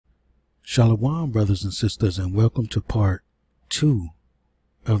Shalom, brothers and sisters, and welcome to part 2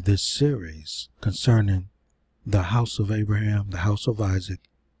 of this series concerning the house of Abraham, the house of Isaac,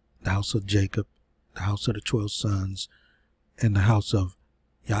 the house of Jacob, the house of the 12 sons, and the house of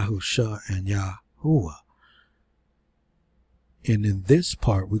Yahusha and Yahuah. And in this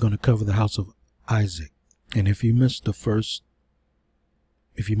part, we're going to cover the house of Isaac. And if you missed part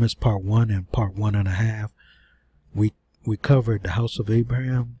 1 and part 1.5, we covered the house of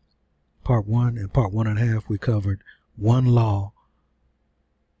Abraham. Part 1 and part 1.5, we covered one law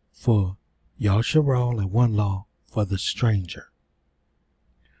for Yahsharal and one law for the stranger.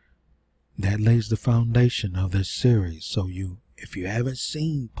 That lays the foundation of this series. So if you haven't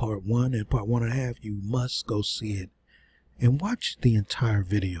seen part 1 and part 1.5, you must go see it and watch the entire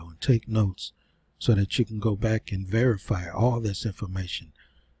video and take notes so that you can go back and verify all this information,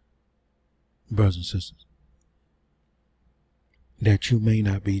 brothers and sisters, that you may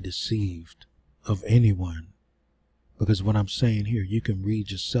not be deceived of anyone. Because what I'm saying here, you can read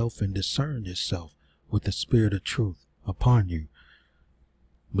yourself and discern yourself with the spirit of truth upon you.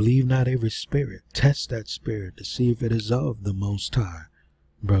 Believe not every spirit. Test that spirit to see if it is of the Most High,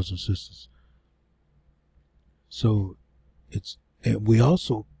 brothers and sisters. So we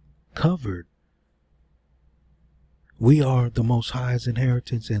also covered we are the Most High's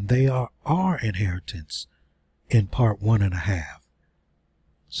inheritance and they are our inheritance in part 1.5.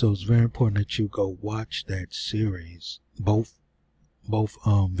 So it's very important that you go watch that series, both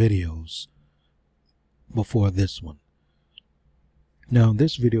videos before this one. Now in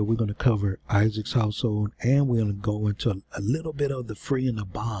this video we're going to cover Isaac's household, and we're going to go into a little bit of the free and the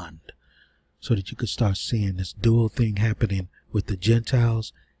bond, so that you can start seeing this dual thing happening with the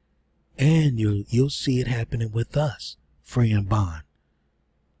Gentiles, and you'll see it happening with us, free and bond.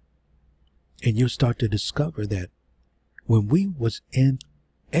 And you'll start to discover that when we was in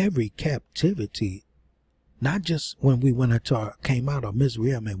every captivity, not just when we came out of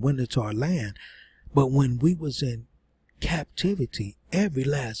Mizraim and went into our land, but when we was in captivity, every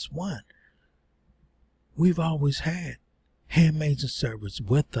last one, we've always had handmaids and servants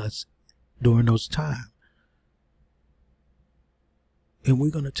with us during those times. And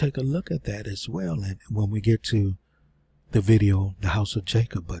we're going to take a look at that as well, and when we get to the video, the house of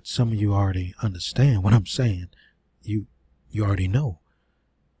Jacob. But some of you already understand what I'm saying. You already know.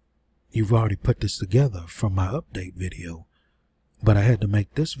 You've already put this together from my update video, but I had to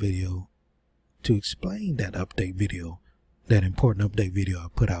make this video to explain that update video, that important update video I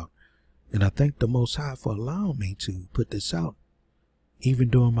put out. And I thank the Most High for allowing me to put this out, even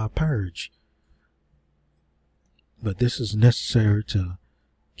during my purge. But this is necessary to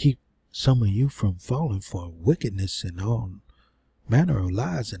keep some of you from falling for wickedness and all manner of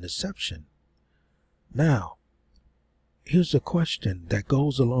lies and deception. Now, here's a question that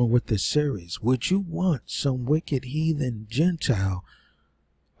goes along with this series. Would you want some wicked heathen Gentile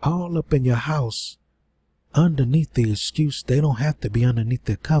all up in your house underneath the excuse they don't have to be underneath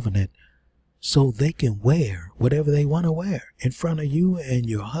the covenant, so they can wear whatever they want to wear in front of you and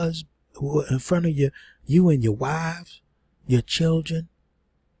your husband, in front of you and your wives, your children,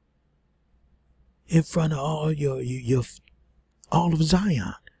 in front of all all of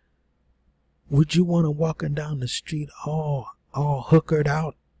Zion? Would you want to walking down the street all hookered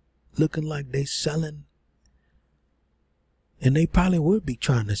out, looking like they selling? And they probably would be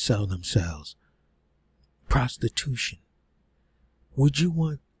trying to sell themselves. Prostitution. Would you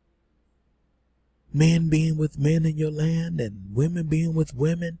want men being with men in your land and women being with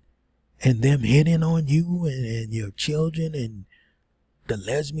women, and them hitting on you and your children, and the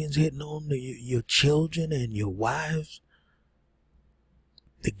lesbians hitting on your children and your wives?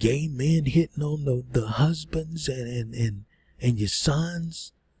 The gay men hitting on the husbands and your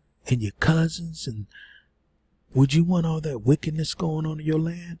sons and your cousins? And would you want all that wickedness going on in your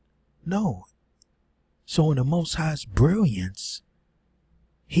land? No. So in the Most High's brilliance,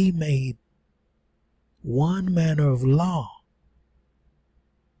 He made one manner of law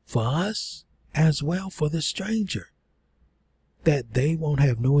for us as well for the stranger, that they won't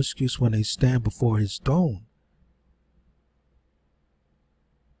have no excuse when they stand before His throne.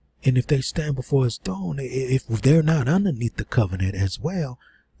 And if they stand before His throne, if they're not underneath the covenant as well,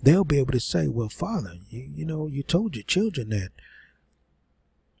 they'll be able to say, well, Father, you told your children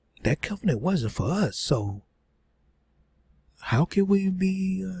that covenant wasn't for us. So how can we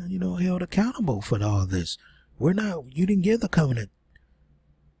be, held accountable for all this? You didn't give the covenant.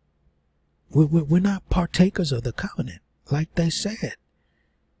 We're not partakers of the covenant, like they said.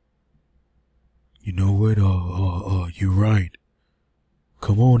 You know what? You're right.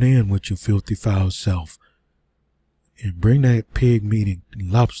 Come on in with your filthy foul self. and bring that pig meat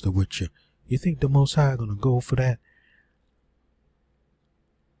and lobster with you. You think the Most High gonna go for that?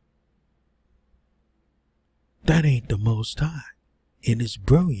 That ain't the Most High. In his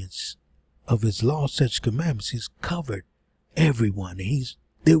brilliance of his law, such commandments, he's covered everyone.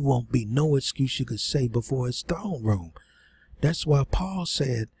 There won't be no excuse you could say before his throne room. That's why Paul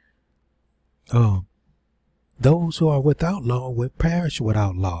said, those who are without law will perish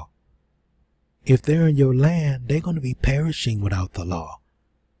without law. If they're in your land, they're going to be perishing without the law.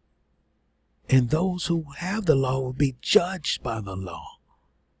 And those who have the law will be judged by the law.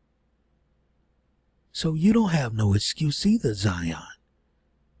 So you don't have no excuse either, Zion.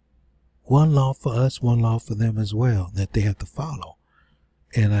 One law for us, one law for them as well, that they have to follow.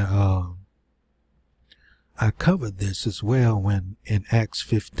 And I covered this as well when in Acts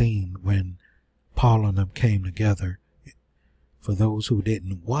 15, when Paul and them came together. For those who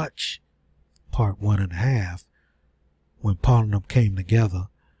didn't watch part 1.5, when Paul and them came together,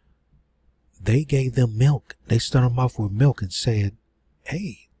 they gave them milk. They started them off with milk and said,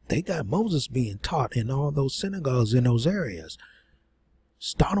 hey, they got Moses being taught in all those synagogues in those areas.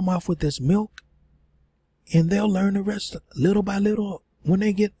 Start them off with this milk, and they'll learn the rest little by little when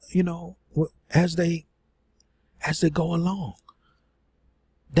they get, as they go along.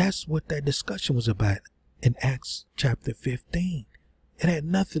 That's what that discussion was about in Acts chapter 15. It had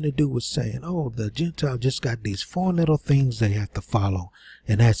nothing to do with saying, oh, the Gentile just got these 4 little things they have to follow,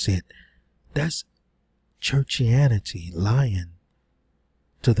 and that's it. That's churchianity, lying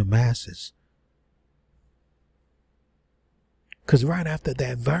to the masses. Because right after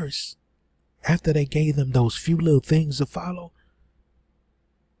that verse, after they gave them those few little things to follow,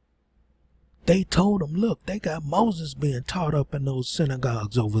 they told them, look, they got Moses being taught up in those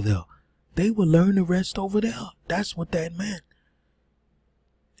synagogues over there. They will learn the rest over there. That's what that meant.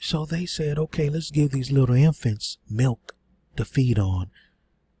 So they said, okay, let's give these little infants milk to feed on.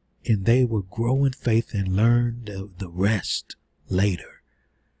 And they will grow in faith and learn the rest later.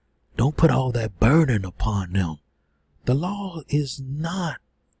 Don't put all that burden upon them. The law is not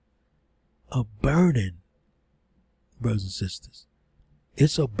a burden, brothers and sisters.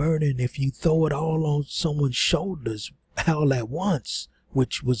 It's a burden if you throw it all on someone's shoulders all at once,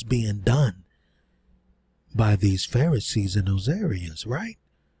 which was being done by these Pharisees in those areas, right?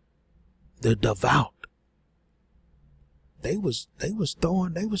 The devout. They was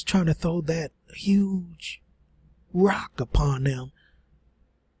trying to throw that huge rock upon them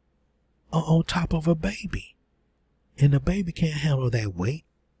on top of a baby. And the baby can't handle that weight.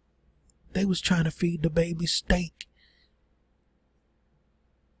 They was trying to feed the baby steak.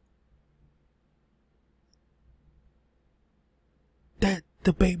 That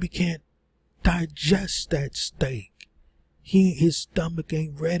the baby can't digest that steak. His stomach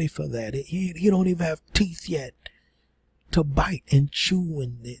ain't ready for that. He don't even have teeth yet to bite and chew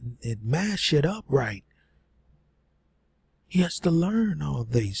and mash it up right. He has to learn all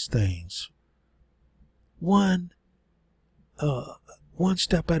these things. One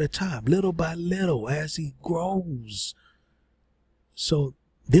step at a time, little by little, as he grows. So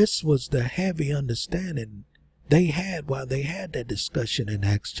this was the heavy understanding they had while they had that discussion in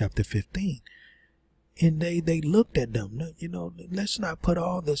Acts chapter 15. And they looked at them, let's not put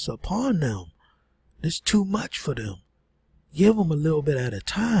all this upon them. It's too much for them. Give them a little bit at a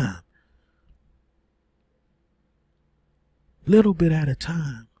time. Little bit at a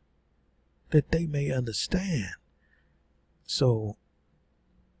time, that they may understand. So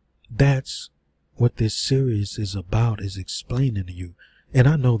that's what this series is about, is explaining to you. And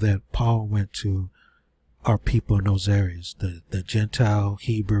I know that Paul went to our people in those areas, the Gentile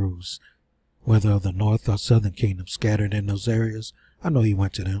Hebrews, whether of the north or southern kingdom scattered in those areas. I know he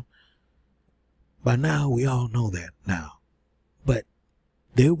went to them. By now, we all know that now. But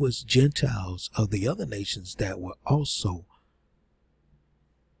there was Gentiles of the other nations that were also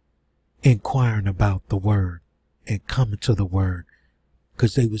inquiring about the word and coming to the word,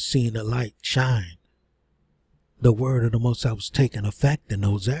 because they were seeing the light shine. The word of the Most High was taking effect in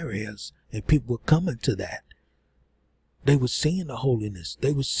those areas, and people were coming to that. They were seeing the holiness.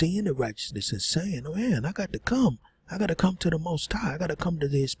 They were seeing the righteousness and saying, oh man, I got to come. I got to come to the Most High. I got to come to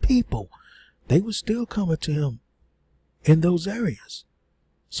his people. They were still coming to him in those areas.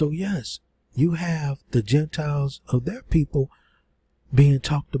 So yes, you have the Gentiles of their people being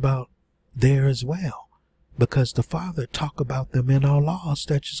talked about there as well, because the Father talked about them in our laws,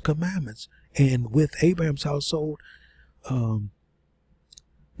 statutes, commandments. And with Abraham's household,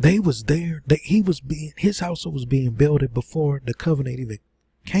 they was there. His household was being built before the covenant even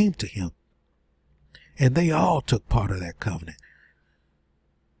came to him, and they all took part of that covenant.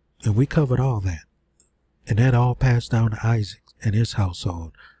 And we covered all that And that all passed down to Isaac and his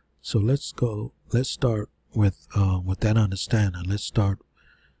household. So let's start with that understanding. Let's start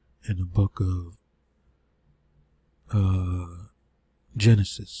in the book of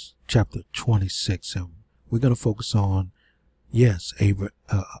Genesis chapter 26, and we're going to focus on, yes,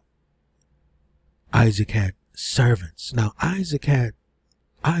 Isaac had servants. Now Isaac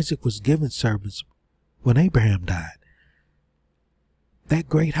was given servants when Abraham died. That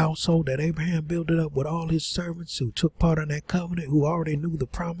great household that Abraham built it up with all his servants who took part in that covenant, who already knew the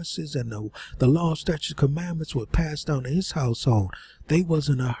promises and the law, statutes, commandments were passed down to his household. They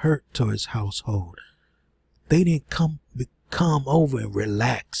wasn't a hurt to his household. They didn't come over and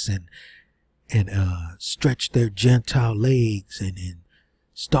relax and stretch their Gentile legs and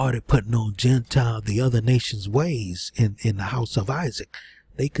started putting on the other nations' ways in the house of Isaac.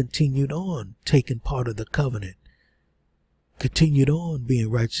 They continued on taking part of the covenant, continued on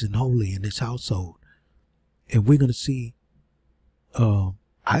being righteous and holy in this household. And we're going to see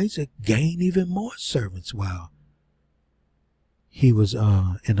Isaac gain even more servants while he was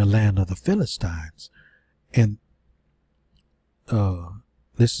in the land of the Philistines. And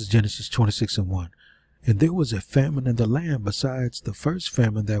this is Genesis 26:1. And there was a famine in the land besides the first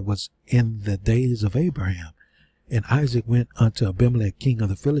famine that was in the days of Abraham. And Isaac went unto Abimelech, king of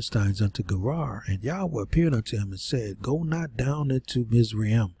the Philistines, unto Gerar. And Yahuah appeared unto him and said, Go not down into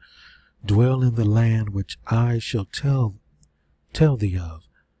Mizraim, dwell in the land which I shall tell thee of.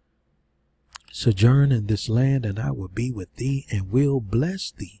 Sojourn in this land, and I will be with thee, and will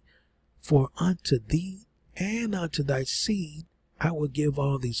bless thee. For unto thee and unto thy seed I will give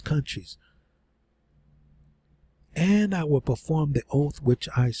all these countries. And I will perform the oath which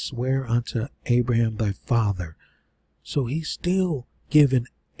I swear unto Abraham thy father. So he's still giving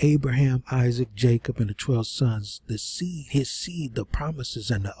Abraham, Isaac, Jacob, and the 12 sons the seed, his seed, the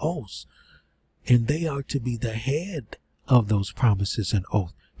promises and the oaths. And they are to be the head of those promises and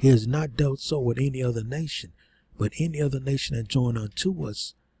oaths. He has not dealt so with any other nation, but any other nation that join unto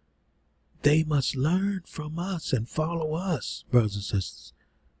us, they must learn from us and follow us, brothers and sisters.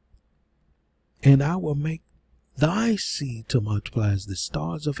 And I will make thy seed to multiply as the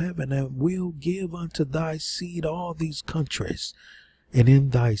stars of heaven, and will give unto thy seed all these countries. And in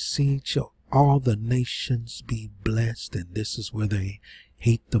thy seed shall all the nations be blessed. And this is where they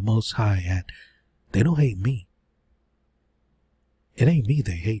hate the Most High at. They don't hate me. It ain't me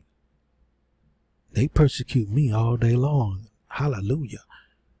they hate. They persecute me all day long. Hallelujah.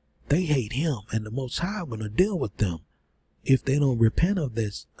 They hate him, and the Most High going to deal with them if they don't repent of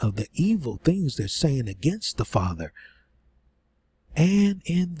the evil things they're saying against the Father. And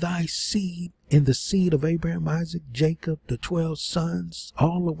in thy seed, in the seed of Abraham, Isaac, Jacob, the 12 sons,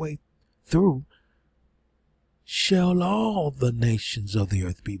 all the way through, shall all the nations of the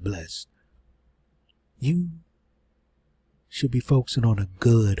earth be blessed. You should be focusing on the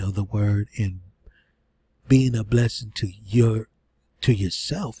good of the word and being a blessing to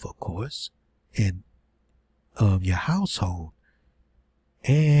yourself, of course, and your household,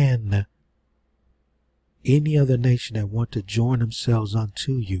 and any other nation that want to join themselves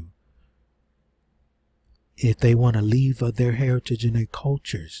unto you. If they want to leave their heritage and their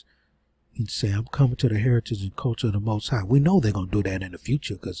cultures and say, I'm coming to the heritage and culture of the Most High. We know they're going to do that in the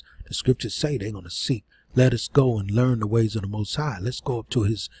future, because the scriptures say they're going to seek. Let us go and learn the ways of the Most High. Let's go up to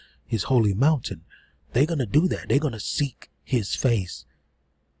his holy mountain. They're going to do that. They're going to seek his face.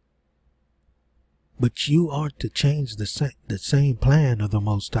 But you aren't to change the same plan of the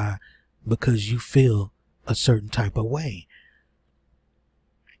Most High because you feel a certain type of way.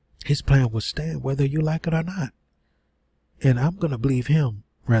 His plan will stand whether you like it or not. And I'm going to believe him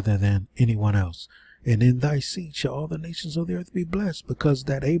rather than anyone else. And in thy seed shall all the nations of the earth be blessed, because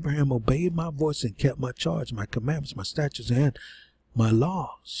that Abraham obeyed my voice and kept my charge, my commandments, my statutes, and my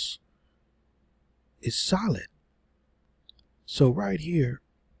laws. It's solid. So right here,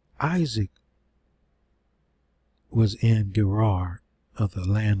 Isaac was in Gerar of the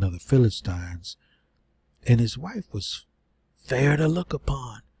land of the Philistines, and his wife was fair to look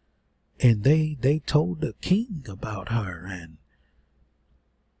upon. And they told the king about her, and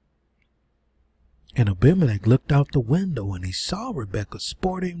Abimelech looked out the window and he saw Rebekah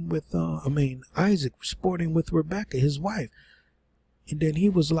sporting with, Isaac sporting with Rebekah, his wife. And then he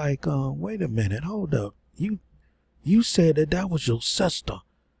was like, wait a minute, hold up. You said that was your sister,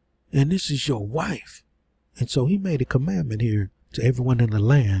 and this is your wife. And so he made a commandment here to everyone in the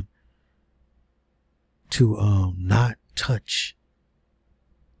land to not touch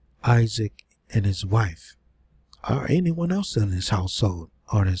Isaac and his wife, or anyone else in his household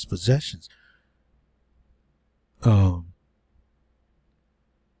or his possessions, or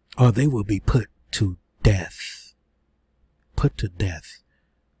they will be put to death. Put to death.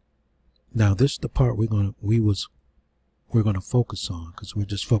 Now this is the part we're gonna focus on, because we're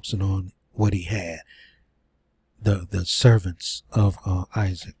just focusing on what he had. The servants of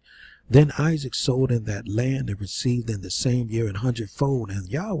Isaac. Then Isaac sold in that land and received in the same year 100-fold, and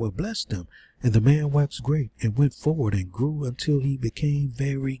Yahuah blessed him. And the man waxed great and went forward and grew until he became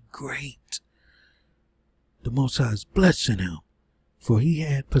very great. The Most High is blessing him, for he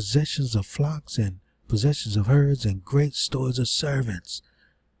had possessions of flocks and possessions of herds and great stores of servants.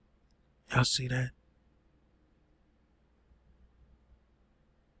 Y'all see that?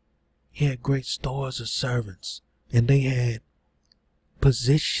 He had great stores of servants, and they had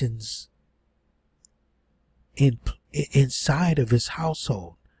positions inside of his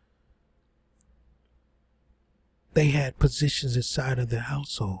household. They had positions inside of their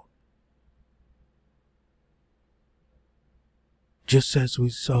household. Just as we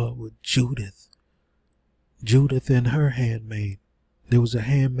saw with Judith. Judith and her handmaid. There was a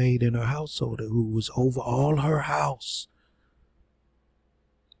handmaid in her household who was over all her house.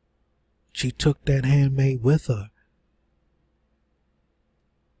 She took that handmaid with her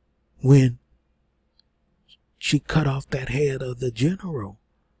when she cut off that head of the general,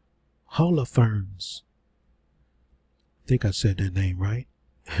 Holofernes. I think I said that name right.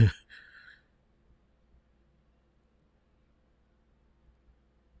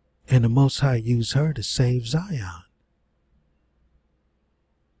 And the Most High used her to save Zion.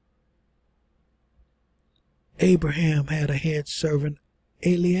 Abraham had a head servant,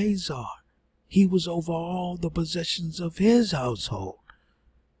 Eleazar. He was over all the possessions of his household.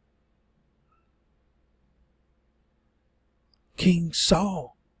 King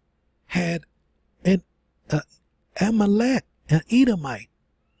Saul had an Amalek, an Edomite,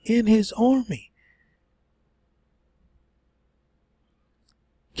 in his army.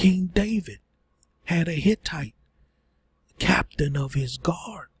 King David had a Hittite, captain of his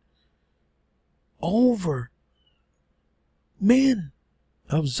guard, over men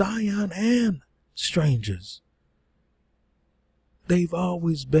of Zion and strangers. They've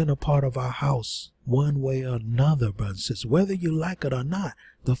always been a part of our house, one way or another, brothers and sisters. Whether you like it or not,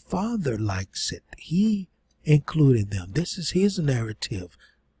 the Father likes it. He included them. This is his narrative,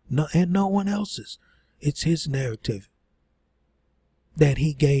 and no one else's. It's his narrative that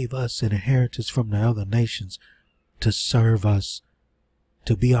he gave us an inheritance from the other nations to serve us,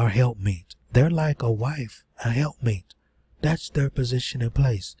 to be our helpmate. They're like a wife, a helpmate. That's their position and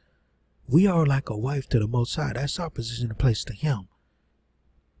place. We are like a wife to the Most High. That's our position and place to him.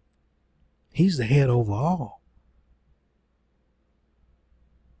 He's the head over all.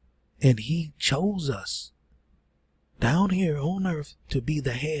 And he chose us down here on earth to be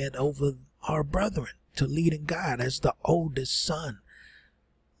the head over our brethren, to lead and guide as the oldest son.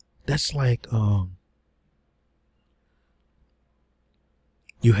 That's like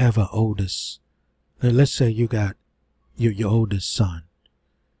you have an oldest. Let's say you got your oldest son,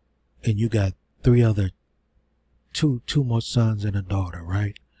 and you got two more sons and a daughter,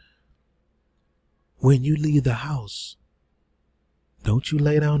 right? When you leave the house, don't you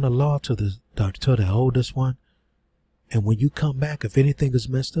lay down the law to the oldest one? And when you come back, if anything is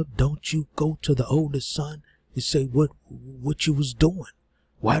messed up, don't you go to the oldest son and say what you was doing?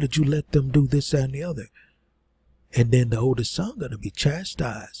 Why did you let them do this, that, and the other? And then the oldest son gonna be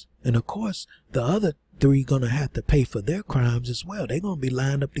chastised. And of course, the other three gonna have to pay for their crimes as well. They're gonna be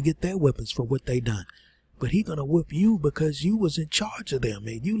lined up to get their weapons for what they done. But he gonna whip you because you was in charge of them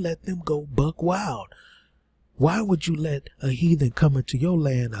and you let them go buck wild. Why would you let a heathen come into your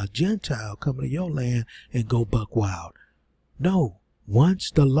land, a Gentile come into your land and go buck wild? No. Once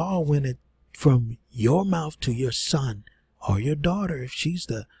the law went from your mouth to your son or your daughter, if she's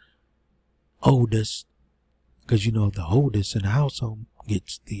the oldest, because you know the oldest in the household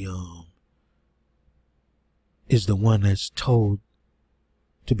gets the is the one that's told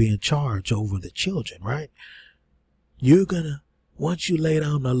to be in charge over the children, right? You're gonna, once you lay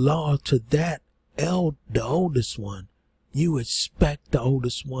down the law to that the oldest one, you expect the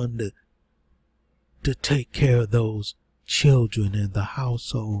oldest one to take care of those children in the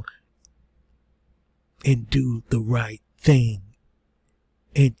household and do the right thing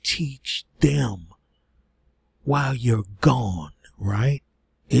and teach them while you're gone, right?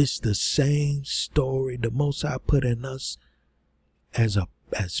 It's the same story the Most High put in us as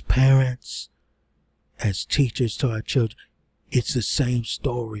parents, as teachers to our children. It's the same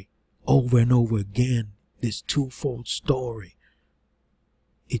story over and over again. This twofold story.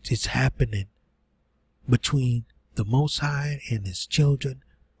 It's happening between the Most High and his children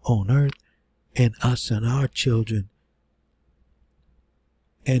on earth and us and our children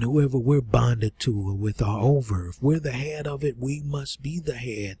And whoever we're bonded to or with are over. If we're the head of it, we must be the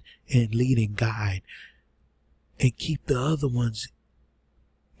head and lead and guide and keep the other ones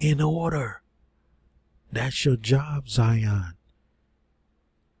in order. That's your job, Zion.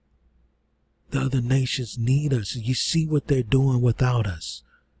 The other nations need us. You see what they're doing without us.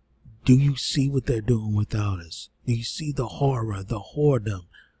 Do you see what they're doing without us? Do you see the horror, the whoredom?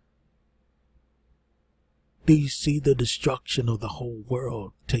 Do you see the destruction of the whole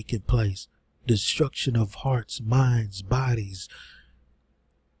world taking place? Destruction of hearts, minds, bodies,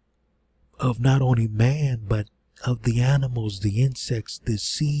 of not only man, but of the animals, the insects, the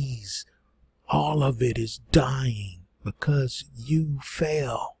seas. All of it is dying because you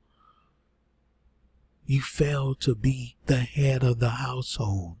fail. You fail to be the head of the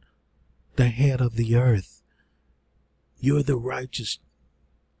household, the head of the earth. You're the righteous.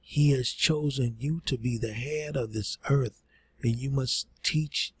 He has chosen you to be the head of this earth, and you must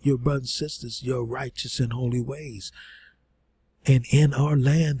teach your brothers and sisters your righteous and holy ways. And in our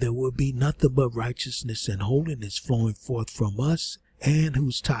land there will be nothing but righteousness and holiness flowing forth from us and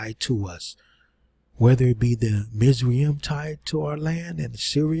who's tied to us. Whether it be the Mizraim tied to our land and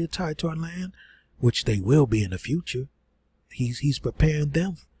Syria tied to our land, which they will be in the future. He's preparing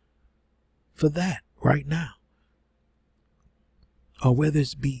them for that right now. Or whether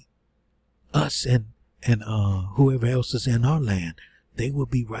it be us and whoever else is in our land, they will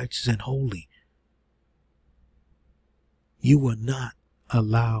be righteous and holy. You will not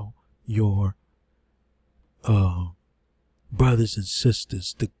allow your brothers and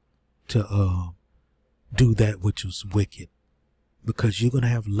sisters to do that which was wicked, because you're going to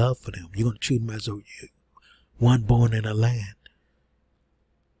have love for them. You're going to treat them as one born in a land.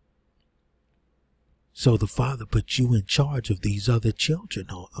 So the Father put you in charge of these other children,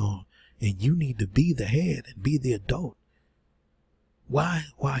 and you need to be the head and be the adult. Why?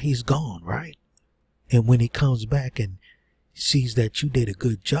 While he's gone, right? And when he comes back and sees that you did a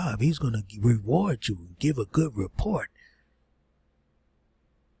good job, he's going to reward you and give a good report.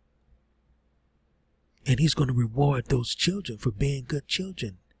 And he's going to reward those children for being good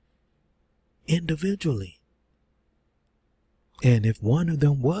children individually. And if one of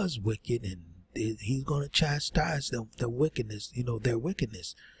them was wicked, and he's going to chastise them, their wickedness.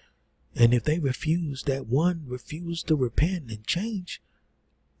 And if they refuse, that one refused to repent and change,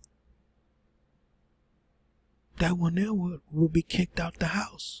 that one there will be kicked out the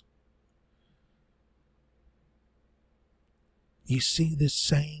house. You see this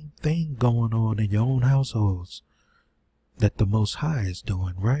same thing going on in your own households that the Most High is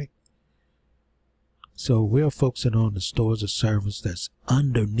doing, right? So we're focusing on the stores of servants that's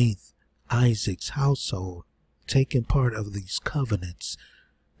underneath Isaac's household, taking part of these covenants,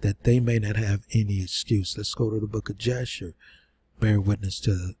 that they may not have any excuse. Let's go to the book of Jasher. Bear witness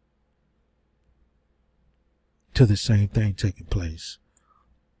to the same thing taking place.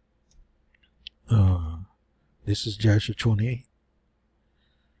 This is Jasher 28.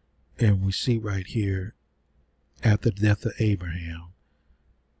 And we see right here, after the death of Abraham,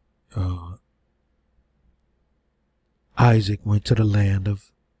 Isaac went to the land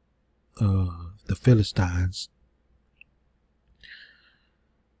of the Philistines,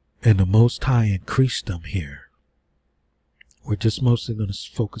 and the Most High increased them here. We're just mostly going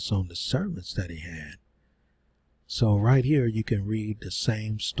to focus on the servants that he had. So right here you can read the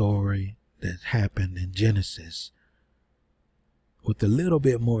same story that happened in Genesis with a little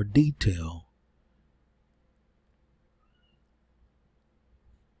bit more detail.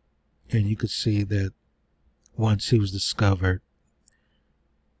 And you could see that once he was discovered,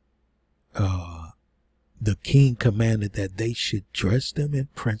 the king commanded that they should dress them in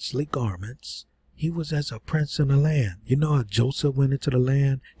princely garments. He was as a prince in the land. You know how Joseph went into the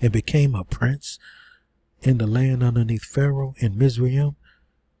land and became a prince in the land underneath Pharaoh in Mizraim?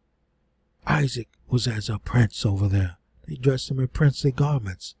 Isaac was as a prince over there. They dressed him in princely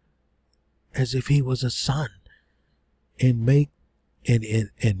garments as if he was a son, and make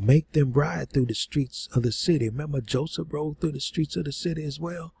them ride through the streets of the city. Remember, Joseph rode through the streets of the city as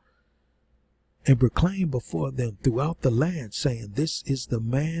well, and proclaimed before them throughout the land, saying, "This is the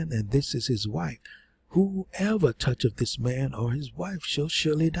man, and this is his wife. Whoever toucheth this man or his wife shall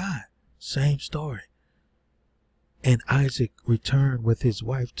surely die." Same story. And Isaac returned with his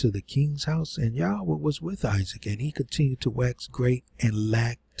wife to the king's house, and Yahuah was with Isaac, and he continued to wax great and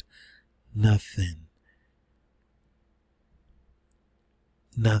lacked nothing.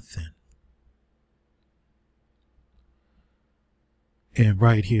 Nothing. And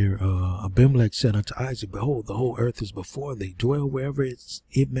right here, Abimelech said unto Isaac, "Behold, the whole earth is before thee. Dwell wherever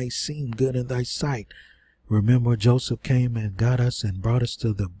it may seem good in thy sight. Remember Joseph came and got us and brought us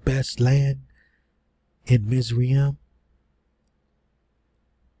to the best land in Mizraim,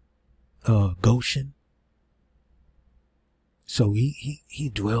 Goshen. So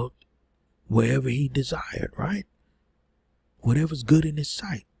he dwelt wherever he desired, right? Whatever's good in his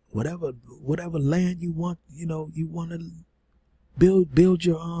sight, whatever land you want, you want to build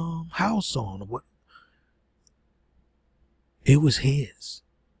your house on, or what. It was his.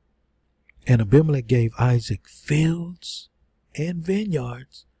 And Abimelech gave Isaac fields and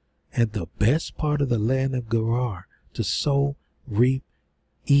vineyards and the best part of the land of Gerar to sow, reap,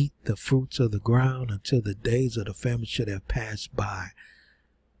 eat the fruits of the ground until the days of the famine should have passed by.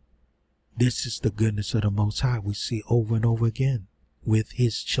 This is the goodness of the Most High we see over and over again with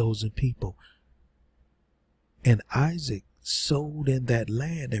his chosen people. And Isaac sowed in that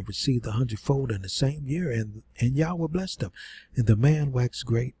land and received 100-fold in the same year, and Yahweh blessed him. And the man waxed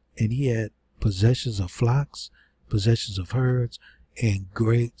great, and he had possessions of flocks, possessions of herds, and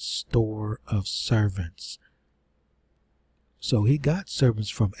great store of servants. So he got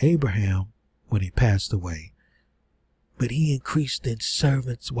servants from Abraham when he passed away, but he increased in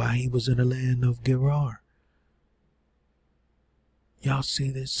servants while he was in the land of Gerar. Y'all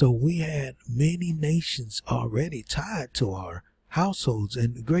see this? So we had many nations already tied to our households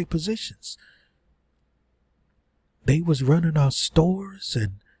in great positions. They was running our stores,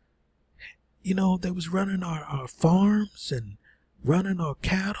 and they was running our farms and running our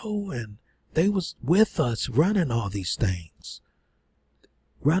cattle, and they was with us running all these things,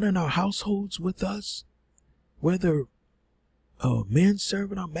 running our households with us, whether a man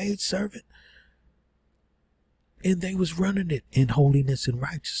servant or maid servant. And they was running it in holiness and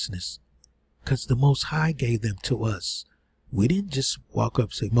righteousness, because the Most High gave them to us. We didn't just walk up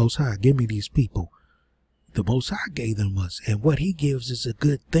and say, Most High, give me these people. The Most High gave them us, and what he gives is a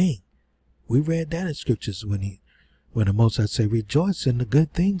good thing. We read that in scriptures when the Most High say, rejoice in the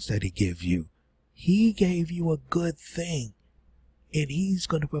good things that he gives you. He gave you a good thing, and he's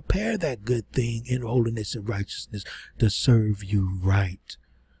going to prepare that good thing in holiness and righteousness to serve you right.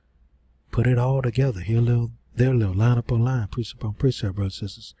 Put it all together. Here a little, there a little, line upon line, precept upon precept, brothers and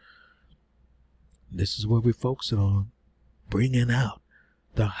sisters. This is what we're focusing on, bringing out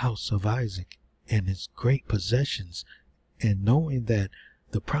the house of Isaac and his great possessions, and knowing that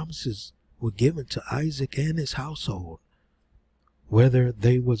the promises were given to Isaac and his household, whether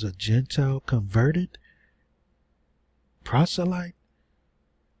they was a Gentile converted proselyte,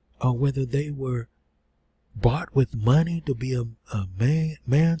 or whether they were bought with money to be a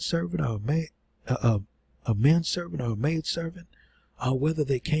manservant or a manservant or a maidservant, or whether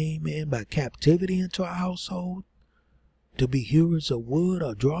they came in by captivity into our household to be hewers of wood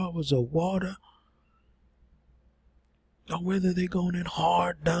or drawers of water, or whether they're going in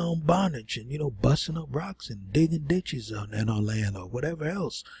hard down bondage and busting up rocks and digging ditches in our land or whatever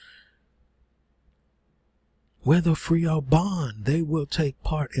else. Whether free or bond, they will take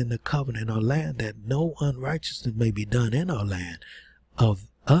part in the covenant or land, that no unrighteousness may be done in our land of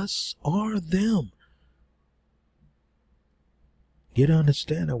us or them. Get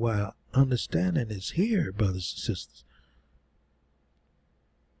understanding while understanding is here, brothers and sisters.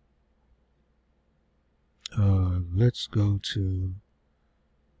 Let's go to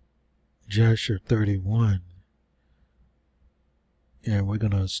Joshua 31, and we're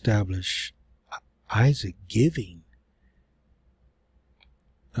going to establish Isaac giving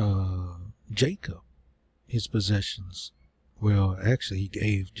Jacob his possessions. Well, actually, he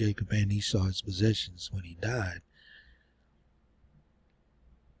gave Jacob and Esau his possessions when he died.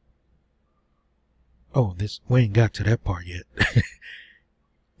 Oh, we ain't got to that part yet.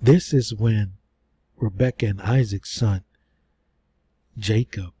 This is when Rebekah and Isaac's son,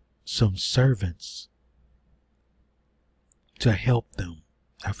 Jacob, some servants to help them.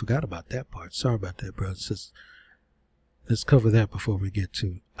 I forgot about that part. Sorry about that, brothers. Let's cover that before we get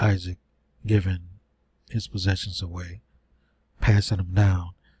to Isaac giving his possessions away, passing them down.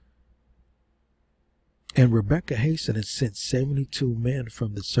 And Rebekah hastened and sent 72 men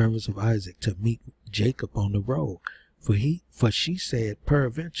from the servants of Isaac to meet Jacob on the road. For she said,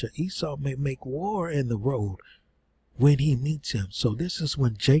 peradventure Esau may make war in the road when he meets him. So this is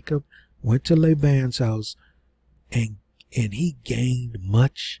when Jacob went to Laban's house, and he gained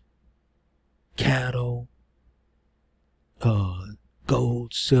much cattle,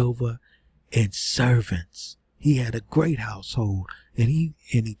 gold, silver, and servants. He had a great household, and he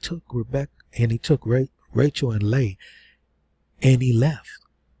took Rebekah, and he took Rachel and Leah, and he left.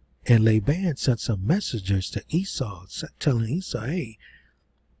 And Laban sent some messengers to Esau, telling Esau, hey,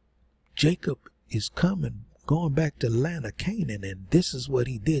 Jacob is coming, going back to the land of Canaan, and this is what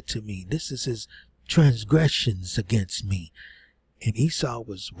he did to me. This is his transgressions against me. And Esau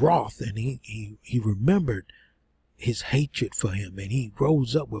was wroth, and he remembered his hatred for him, and he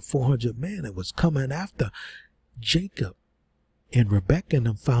rose up with 400 men and was coming after Jacob. And Rebekah and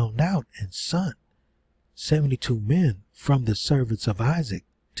them found out and sent 72 men from the servants of Isaac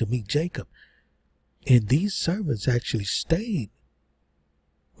to meet Jacob. And these servants actually stayed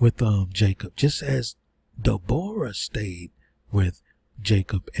with Jacob, just as Deborah stayed with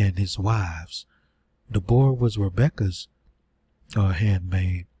Jacob and his wives. Deborah was Rebekah's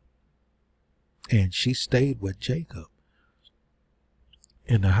handmaid, and she stayed with Jacob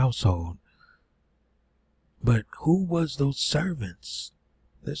in the household. But who was those servants?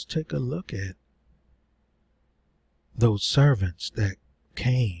 Let's take a look at those servants that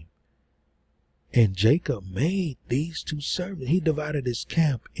came. And Jacob made these two servants. He divided his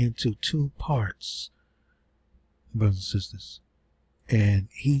camp into two parts, brothers and sisters. And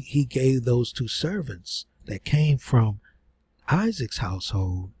he gave those two servants that came from Isaac's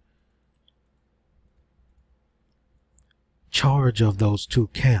household charge of those two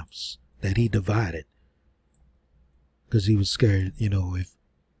camps that he divided, because he was scared, if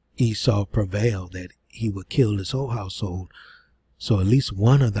Esau prevailed, that he would kill his whole household. So at least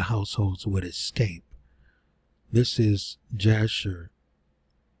one of the households would escape. This is Jasher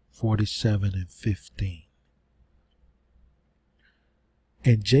 47 and 15.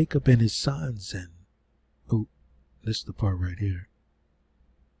 And Jacob and his sons this is the part right here.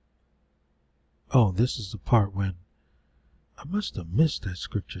 Oh, this is the part when I must have missed that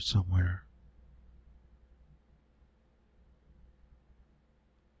scripture somewhere.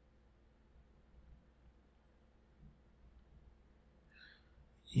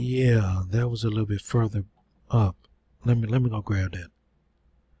 Yeah, that was a little bit further up. Let me go grab that.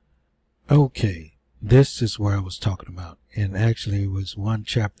 Okay, this is where I was talking about. And actually it was one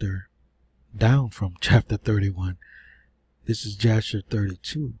chapter down from chapter 31. This is Jasher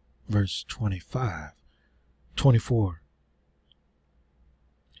 32, verse 24.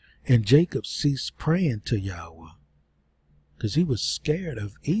 And Jacob ceased praying to Yahuah, because he was scared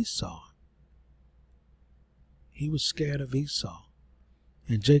of Esau. He was scared of Esau.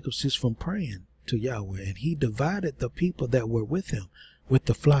 And Jacob ceased from praying to Yahuah, and he divided the people that were with him, with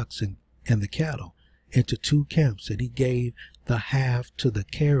the flocks and the cattle, into two camps, and he gave the half to the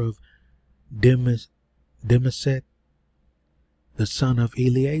care of Demeset, the son of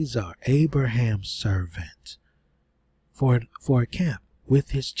Eleazar, Abraham's servant, for a camp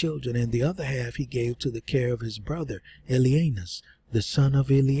with his children, and the other half he gave to the care of his brother Elianas, the son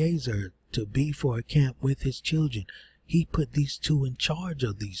of Eleazar, to be for a camp with his children. He put these two in charge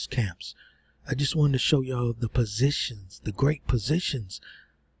of these camps. I just wanted to show y'all the positions, the great positions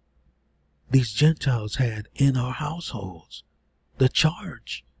these Gentiles had in our households, the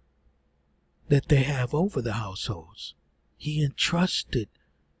charge that they have over the households. He entrusted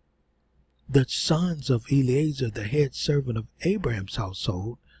the sons of Eleazar, the head servant of Abraham's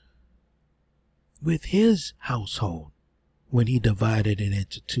household, with his household when he divided it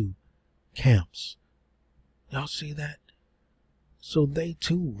into two camps. Y'all see that? So they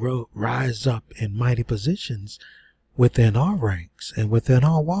too rise up in mighty positions within our ranks and within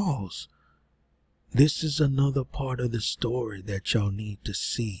our walls. This is another part of the story that y'all need to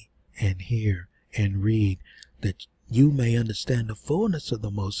see and hear and read, that you may understand the fullness of the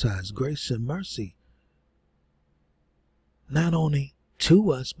Most High's grace and mercy, not only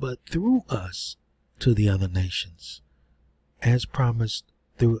to us, but through us to the other nations, as promised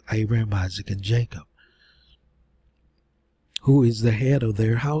through Abraham, Isaac, and Jacob, who is the head of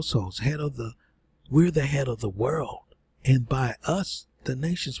their households, we're the head of the world, and by us the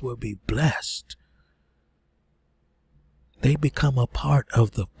nations will be blessed. They become a part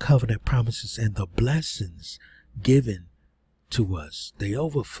of the covenant promises and the blessings given to us. They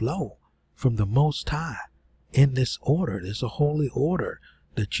overflow from the Most High in this order. There's a holy order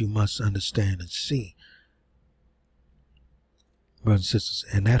that you must understand and see, brothers and sisters.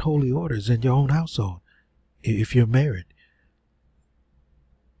 And that holy order is in your own household. If you're married,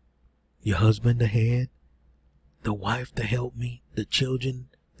 your husband the head, the wife the helpmeet, the children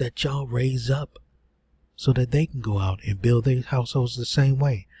that y'all raise up so that they can go out and build their households the same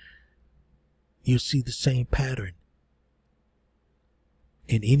way. You see the same pattern.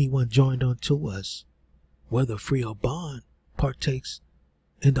 And anyone joined unto us, whether free or bond, partakes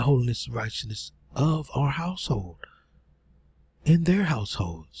in the holiness and righteousness of our household, in their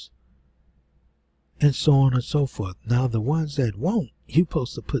households, and so on and so forth. Now the ones that won't, you're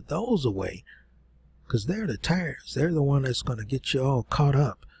supposed to put those away, because they're the tares. They're the one that's going to get you all caught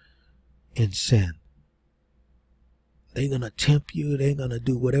up in sin. They're going to tempt you. They're going to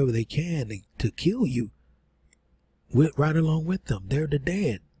do whatever they can to kill you. Right along with them. They're the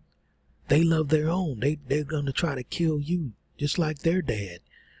dead. They love their own. They're going to try to kill you just like they're dead.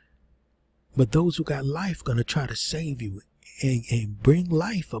 But those who got life going to try to save you and bring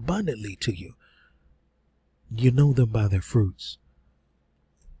life abundantly to you. You know them by their fruits.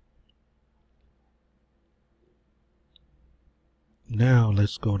 Now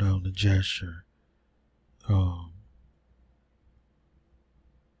let's go down to Jasher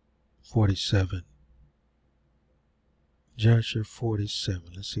 47. Jasher 47.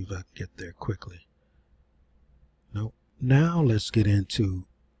 Let's see if I can get there quickly. Nope. Now let's get into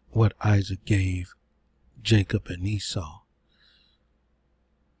what Isaac gave Jacob and Esau.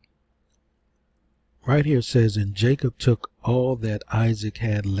 Right here it says, and Jacob took all that Isaac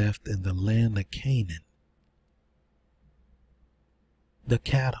had left in the land of Canaan, the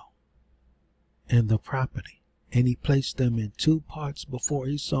cattle and the property, and he placed them in 2 parts before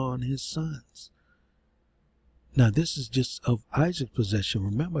Esau and his sons. Now this is just of Isaac's possession.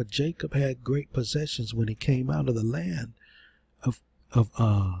 Remember, Jacob had great possessions when he came out of the land of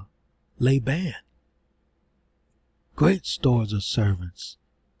Laban. Great stores of servants.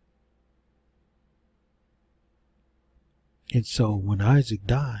 And so when Isaac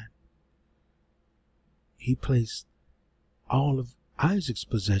died, he placed all of Isaac's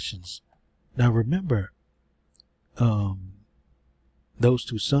possessions. Now remember, those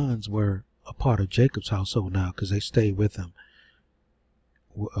 2 sons were a part of Jacob's household now because they stayed with him.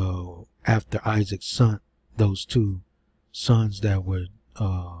 After Isaac's son, those 2 sons that were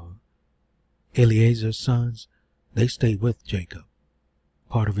Eliezer's sons, they stayed with Jacob,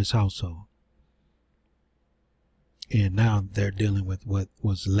 part of his household. And now they're dealing with what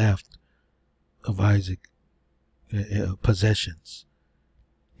was left of Isaac possessions.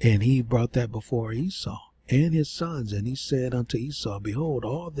 And he brought that before Esau and his sons. And he said unto Esau, behold,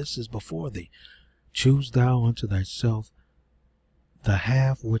 all this is before thee. Choose thou unto thyself the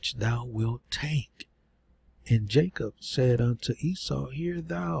half which thou wilt take. And Jacob said unto Esau, hear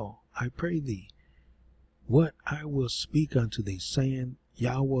thou, I pray thee, what I will speak unto thee, saying,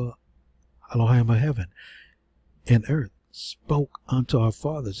 Yahuah, Elohim of heaven and earth, spoke unto our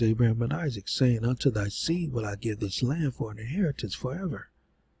fathers, Abraham and Isaac, saying, unto thy seed will I give this land for an inheritance forever.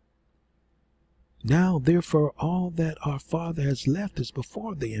 Now therefore all that our father has left is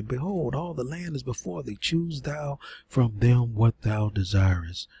before thee, and behold, all the land is before thee. Choose thou from them what thou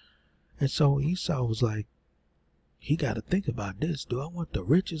desirest. And so Esau was like, he got to think about this. Do I want the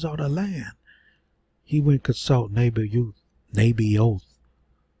riches or the land? He went consult Nebaioth,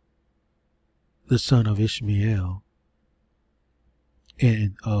 the son of Ishmael.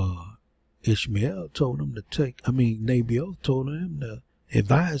 And Ishmael told him to take, Nebaioth told him to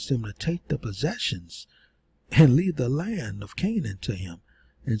advise him to take the possessions and leave the land of Canaan to him.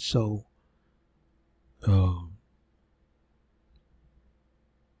 And so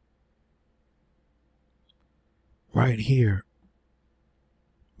right here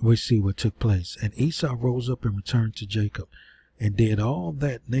we see what took place. And Esau rose up and returned to Jacob, and did all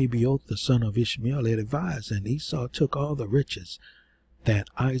that Nebaioth the son of Ishmael had advised. And Esau took all the riches that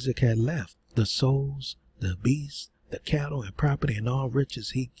Isaac had left, the souls, the beasts, the cattle and property, and all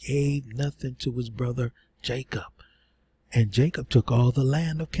riches. He gave nothing to his brother Jacob. And Jacob took all the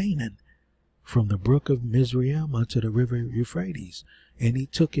land of Canaan, from the brook of Mizraim unto the river Euphrates. And he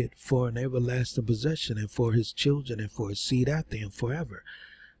took it for an everlasting possession, and for his children, and for his seed after him forever.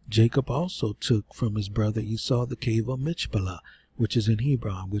 Jacob also took from his brother Esau the cave of Machpelah, which is in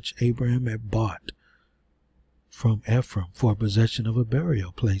Hebron, which Abraham had bought from Ephraim for possession of a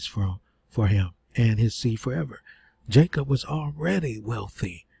burial place for him and his seed forever. Jacob was already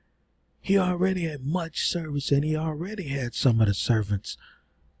wealthy. He already had much service, and he already had some of the servants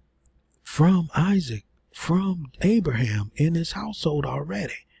from Isaac, from Abraham in his household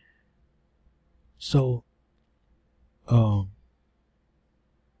already. So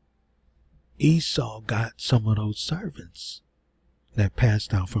Esau got some of those servants that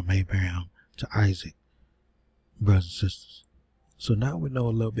passed down from Abraham to Isaac, brothers and sisters. So now we know a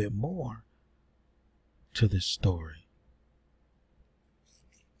little bit more to this story.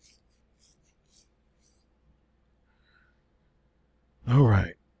 All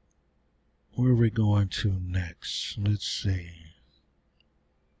right, where are we going to next? Let's see.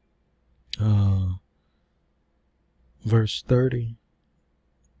 Verse 30.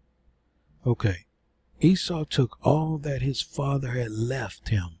 Okay. Esau took all that his father had left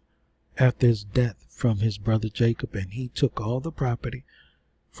him after his death from his brother Jacob, and he took all the property,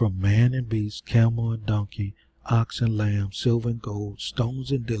 from man and beast, camel and donkey, ox and lamb, silver and gold,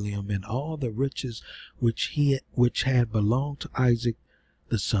 stones and bdellium, and all the riches which had belonged to Isaac,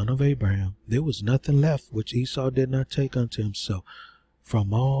 the son of Abraham. There was nothing left which Esau did not take unto himself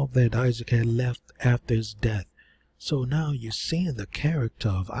from all that Isaac had left after his death. So now you're seeing the character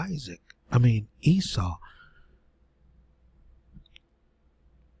of Esau.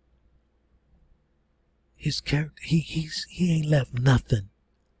 His character, he ain't left nothing.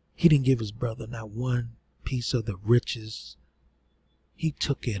 He didn't give his brother not one piece of the riches. He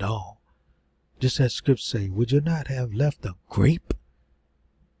took it all. Just as scripture say, would you not have left a grape?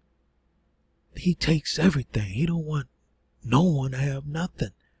 He takes everything. He don't want no one to have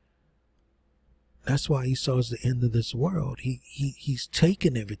nothing. That's why Esau is the end of this world. He's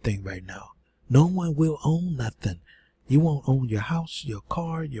taking everything right now. No one will own nothing. You won't own your house, your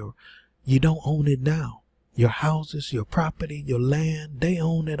car, you don't own it now. Your houses, your property, your land, they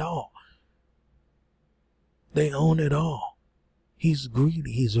own it all. They own it all. He's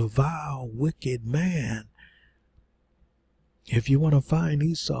greedy. He's a vile, wicked man. If you want to find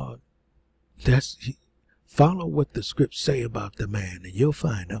Esau, follow what the scripts say about the man and you'll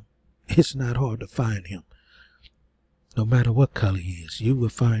find him. It's not hard to find him. No matter what color he is, you will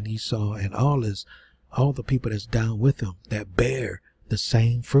find Esau and all the people that's down with him that bear the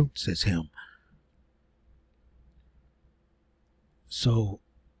same fruits as him. So,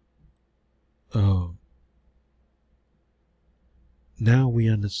 now we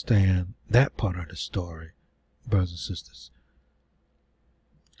understand that part of the story, brothers and sisters.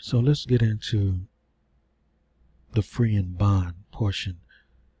 So let's get into the free and bond portion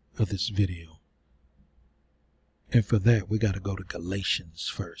of this video. And for that, we got to go to Galatians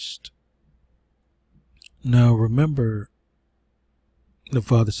first. Now, remember, the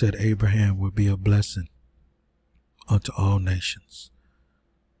Father said Abraham would be a blessing unto all nations.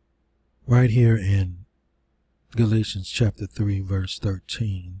 Right here in Galatians chapter 3, verse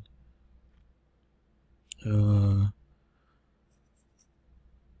 13.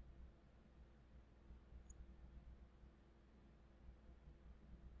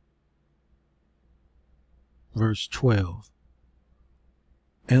 Verse 12.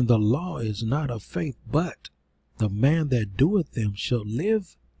 And the law is not of faith, but the man that doeth them shall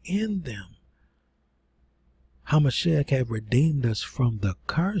live in them. Hamashiach have redeemed us from the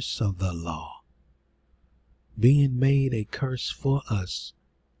curse of the law, being made a curse for us.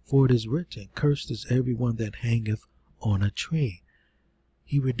 For it is written, cursed is everyone that hangeth on a tree.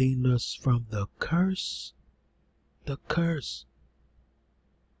 He redeemed us from the curse of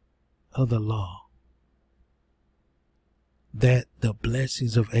the law, that the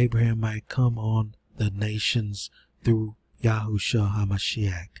blessings of Abraham might come on the nations through Yahusha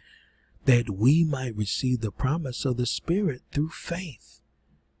HaMashiach, that we might receive the promise of the Spirit through faith.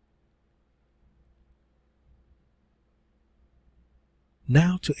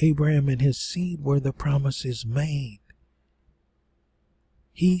 Now to Abraham and his seed were the promises made.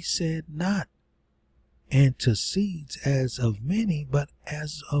 He said not, and to seeds as of many, but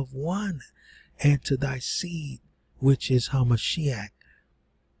as of one, and to thy seed, which is Hamashiach.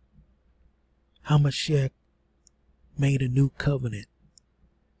 Hamashiach made a new covenant,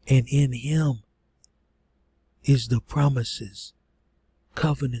 and in him is the promises,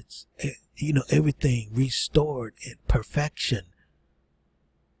 covenants, everything restored in perfection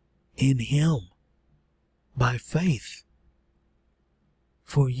in him by faith.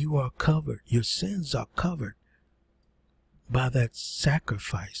 For you are covered, your sins are covered by that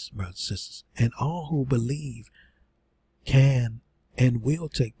sacrifice, brothers and sisters, and all who believe can and will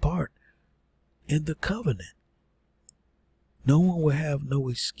take part in the covenant. No one will have no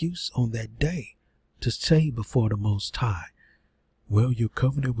excuse on that day to say before the Most High, well, your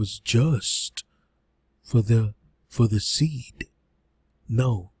covenant was just for the seed.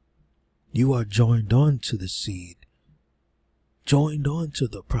 No, you are joined on to the seed, joined on to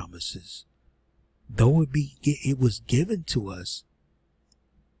the promises. Though it was given to us,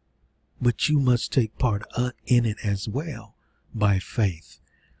 but you must take part in it as well by faith.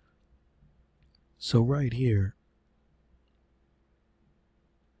 So right here,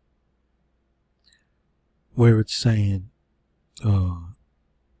 where it's saying in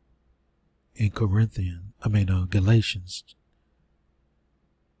Galatians,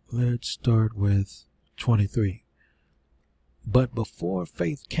 let's start with 23. But before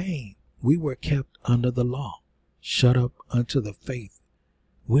faith came, we were kept under the law, shut up unto the faith,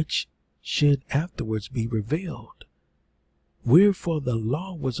 which should afterwards be revealed. Wherefore the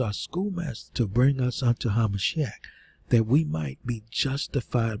law was our schoolmaster to bring us unto Hamashiach, that we might be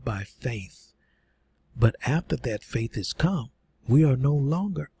justified by faith. But after that faith is come, we are no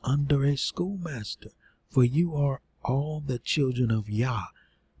longer under a schoolmaster. For you are all the children of Yah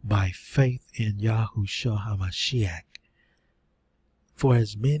by faith in Yahusha HaMashiach. For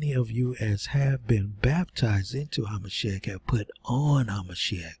as many of you as have been baptized into HaMashiach have put on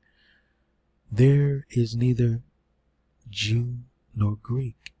HaMashiach. There is neither Jew nor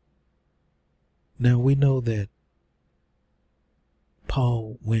Greek. Now we know that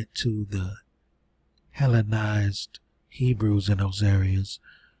Paul went to the Hellenized Hebrews in those areas,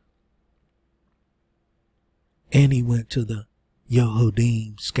 and he went to the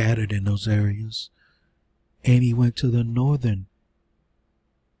Yehudim scattered in those areas, and he went to the northern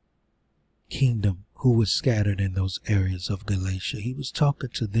kingdom who was scattered in those areas of Galatia. He was talking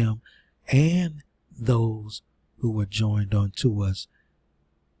to them and those who were joined unto us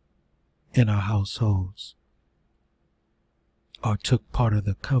in our households, or took part of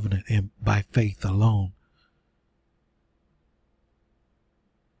the covenant and by faith alone.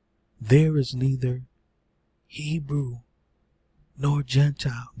 There is neither Hebrew nor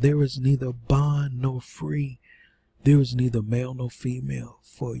Gentile. There is neither bond nor free. There is neither male nor female,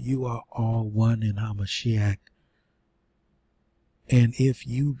 for you are all one in HaMashiach. And if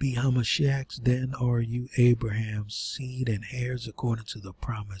you be HaMashiach's, then are you Abraham's seed and heirs according to the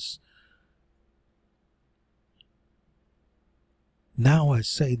promise. Now I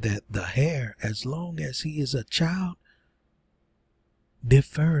say that the heir, as long as he is a child,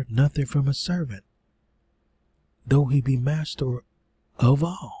 differeth nothing from a servant, though he be master of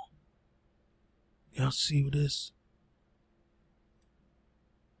all. Y'all see this?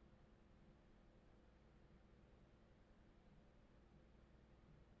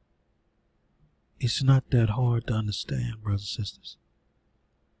 It's not that hard to understand, brothers and sisters.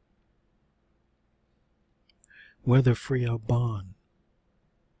 Whether free or bond,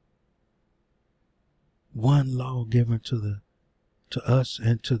 one law given to us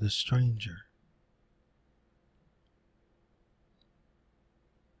and to the stranger.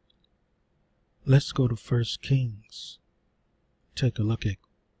 Let's go to 1 Kings. Take a look at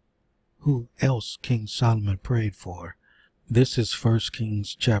who else King Solomon prayed for. This is 1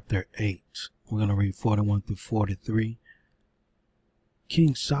 Kings chapter 8. We're going to read 41 through 43.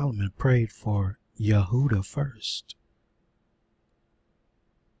 King Solomon prayed for Yahuah first.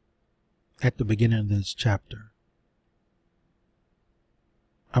 At the beginning of this chapter.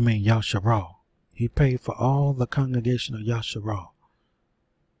 Yahsharal. He prayed for all the congregation of Yahsharal,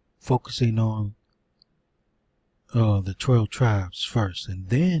 focusing on the 12 tribes first. And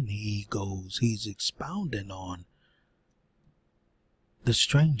then he's expounding on the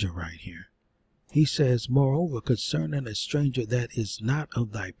stranger right here. He says, moreover, concerning a stranger that is not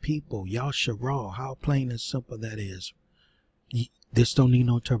of thy people, Yahsharal, how plain and simple that is. This don't need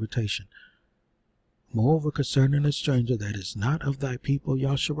no interpretation. Moreover, concerning a stranger that is not of thy people,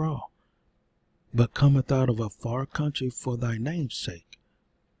 Yahsharal, but cometh out of a far country for thy name's sake.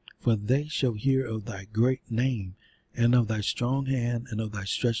 For they shall hear of thy great name, and of thy strong hand, and of thy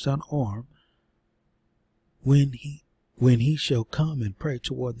stretched out arm, when he shall come and pray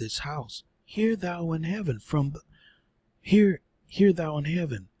toward this house. Hear thou in heaven hear thou in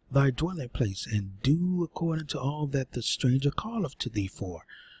heaven thy dwelling place, and do according to all that the stranger calleth to thee for,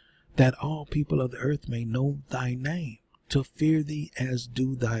 that all people of the earth may know thy name, to fear thee as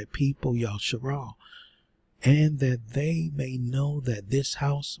do thy people Yahsharal, and that they may know that this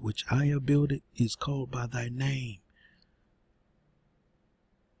house which I have builded is called by thy name.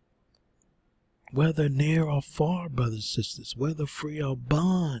 Whether near or far, brothers and sisters, whether free or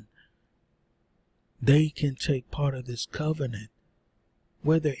bond, they can take part of this covenant,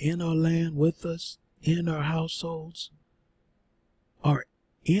 whether in our land with us, in our households, or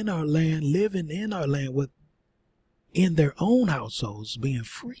in our land, living in our land in their own households, being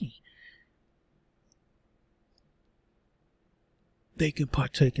free. They can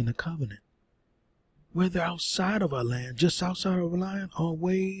partake in the covenant, whether outside of our land, just outside of our land, or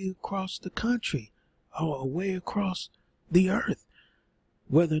way across the country, or way across the earth.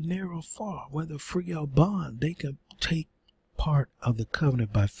 Whether near or far, whether free or bond, they can take part of the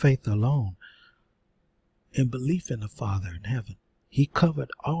covenant by faith alone and belief in the Father in heaven. He covered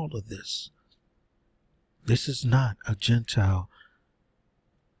all of this. This is not a Gentile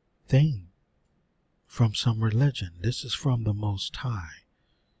thing from some religion. This is from the Most High.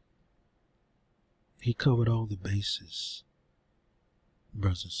 He covered all the bases,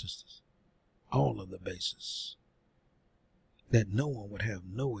 brothers and sisters. All of the bases, that no one would have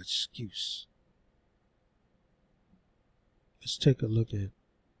no excuse. Let's take a look at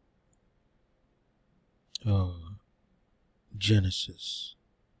Genesis.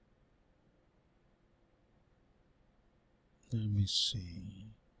 Let me see.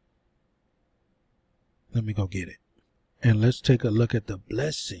 Let me go get it. And let's take a look at the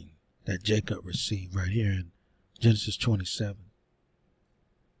blessing that Jacob received right here in Genesis 27.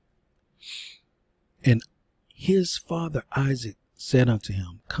 And his father Isaac said unto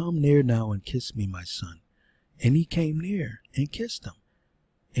him, Come near now and kiss me, my son. And he came near and kissed him.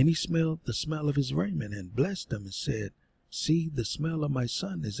 And he smelled the smell of his raiment and blessed him and said, See, the smell of my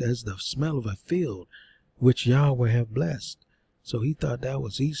son is as the smell of a field, which Yahuah have blessed. So he thought that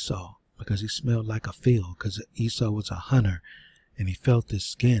was Esau, because he smelled like a field, because Esau was a hunter, and he felt his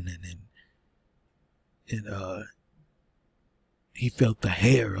skin, and he felt the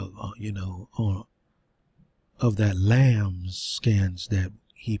hair of, of that lamb's skins that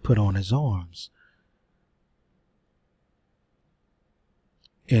he put on his arms.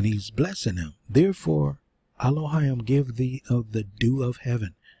 And he's blessing him. Therefore, Elohim give thee of the dew of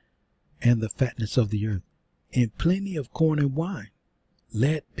heaven, and the fatness of the earth, and plenty of corn and wine.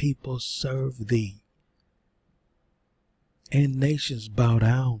 Let people serve thee, and nations bow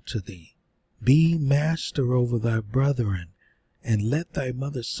down to thee. Be master over thy brethren, and let thy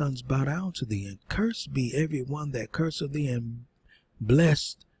mother's sons bow down to thee. And cursed be every one that curseth thee, and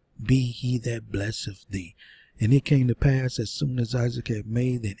blessed be he that blesseth thee. And it came to pass, as soon as Isaac had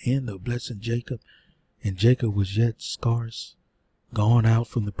made an end of blessing Jacob, and Jacob was yet scarce gone out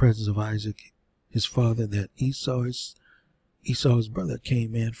from the presence of Isaac his father, that Esau's brother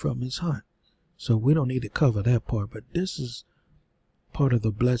came in from his hunt. So we don't need to cover that part, but this is part of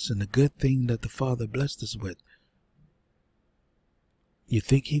the blessing, the good thing that the Father blessed us with. You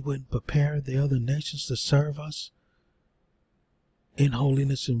think he wouldn't prepare the other nations to serve us in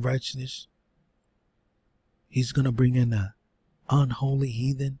holiness and righteousness? He's going to bring in the unholy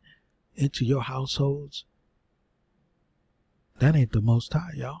heathen into your households. That ain't the Most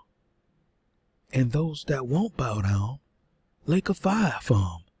High, y'all. And those that won't bow down, lake of fire for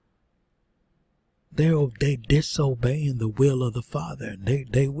them. They disobeying the will of the Father, and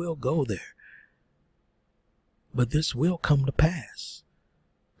they will go there. But this will come to pass,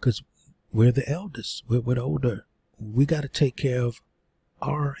 because we're the eldest, we're the older. We got to take care of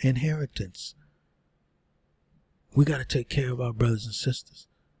our inheritance. We got to take care of our brothers and sisters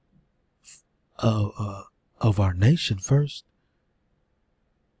of our nation first,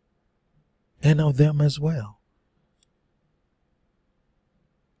 and of them as well.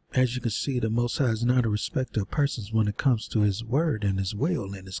 As you can see, the Most High is not a respecter of persons when it comes to his word and his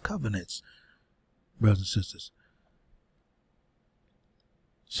will and his covenants, brothers and sisters.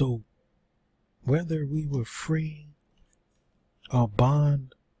 So, whether we were free or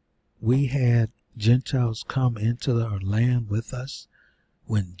bond, we had Gentiles come into our land with us.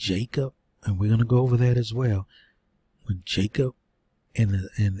 When Jacob, and we're going to go over that as well, when Jacob and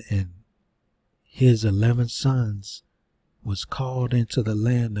his 11 sons was called into the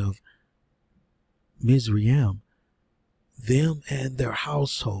land of Mizraim, them and their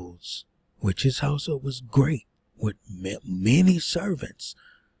households, which his household was great, with many servants.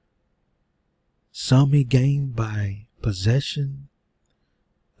 Some he gained by possession,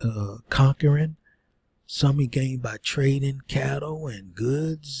 conquering. Some he gained by trading cattle and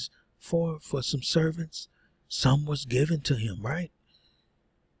goods for some servants. Some was given to him, right?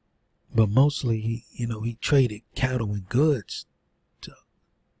 But mostly he traded cattle and goods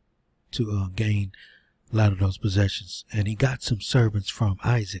to gain a lot of those possessions. And he got some servants from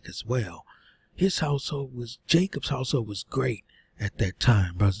Isaac as well. Jacob's household was great at that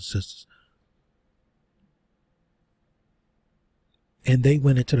time, brothers and sisters. And they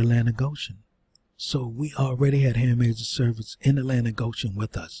went into the land of Goshen. So we already had handmaids and servants in the land of Goshen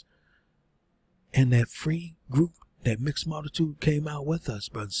with us. And that free group, that mixed multitude, came out with us,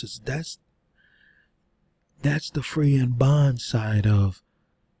 brothers and sisters. That's the free and bond side of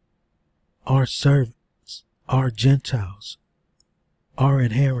our servants, our Gentiles, our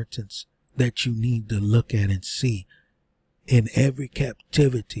inheritance that you need to look at and see. In every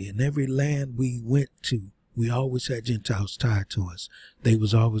captivity, in every land we went to, we always had Gentiles tied to us. They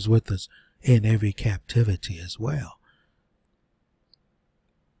was always with us in every captivity as well.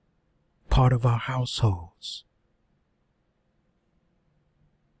 Part of our households.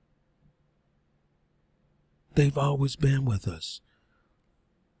 They've always been with us.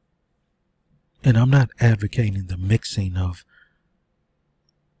 And I'm not advocating the mixing of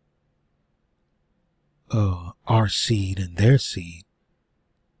our seed and their seed.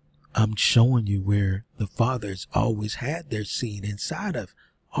 I'm showing you where the fathers always had their seed inside of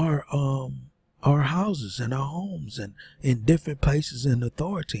our houses and our homes and in different places in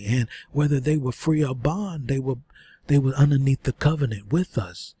authority. And whether they were free or bond, they were underneath the covenant with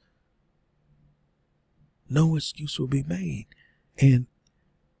us. No excuse will be made. And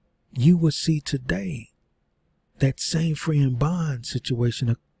you will see today that same free and bond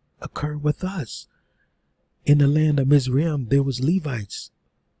situation occurred with us. In the land of Mizraim, there was Levites,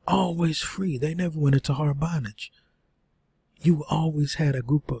 always free. They never went into hard bondage. You always had a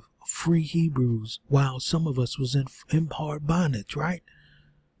group of free Hebrews, while some of us was in hard bondage, right?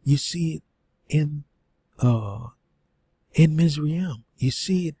 You see it in Mizraim. You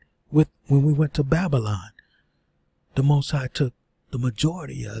see it when we went to Babylon. The Most High took the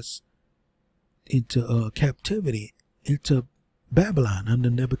majority of us into captivity, into Babylon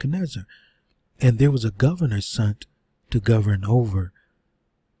under Nebuchadnezzar. And there was a governor sent to govern over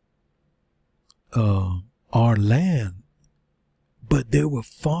our land. But there were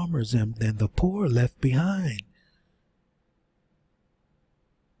farmers and the poor left behind.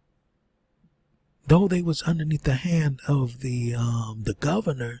 Though they was underneath the hand of the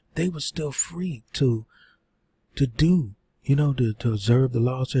governor, they were still free to do, to observe the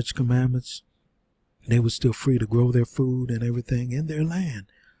laws, such commandments. They were still free to grow their food and everything in their land.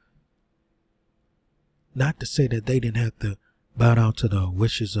 Not to say that they didn't have to bow down to the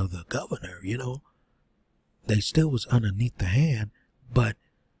wishes of the governor, They still was underneath the hand, but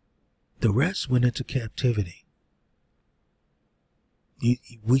the rest went into captivity.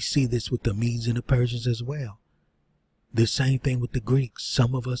 We see this with the Medes and the Persians as well. The same thing with the Greeks.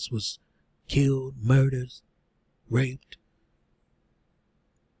 Some of us was killed, murdered, raped,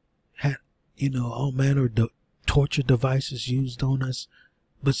 had, all manner of torture devices used on us.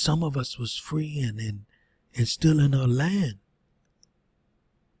 But some of us was free and still in our land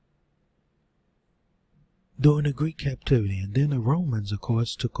during the Greek captivity. And then the Romans, of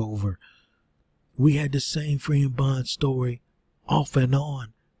course, took over. We had the same free and bond story off and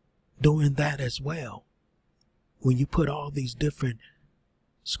on doing that as well. When you put all these different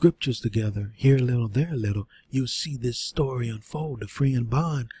scriptures together, here a little, there a little, you'll see this story unfold, the free and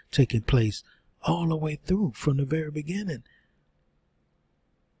bond taking place all the way through from the very beginning.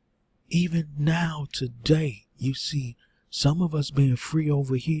 Even now, today, you see some of us being free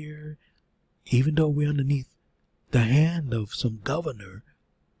over here, even though we're underneath the hand of some governor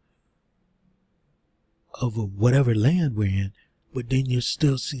of whatever land we're in, but then you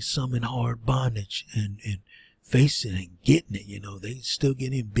still see some in hard bondage and facing and getting it, they still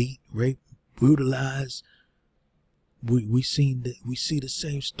getting beat, raped, brutalized. We see the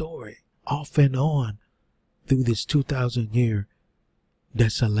same story off and on through this 2,000-year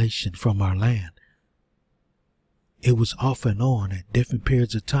desolation from our land. It was off and on at different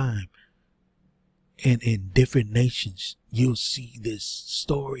periods of time. And in different nations, you'll see this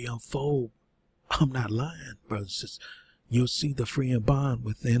story unfold. I'm not lying, brothers and sisters. You'll see the free and bond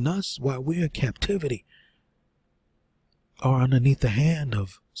within us while we're in captivity or underneath the hand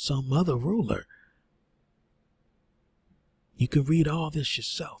of some other ruler. You can read all this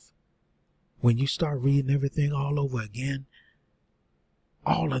yourself. When you start reading everything all over again,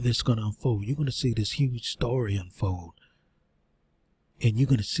 all of this is going to unfold. You're going to see this huge story unfold. And you're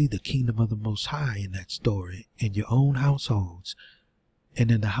going to see the kingdom of the Most High in that story, in your own households, and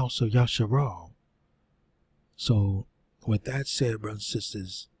in the House of Yahsharal. So, with that said, brothers and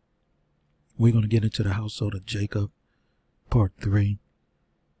sisters, we're going to get into the household of Jacob, part 3,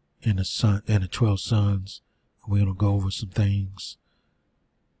 and the 12 sons. We're going to go over some things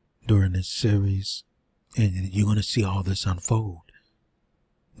during this series, and you're going to see all this unfold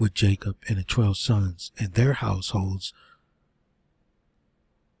with Jacob and the 12 sons and their households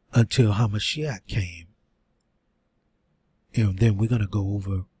until Hamashiach came. And then we're going to go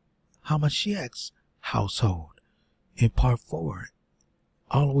over Hamashiach's household in part 4,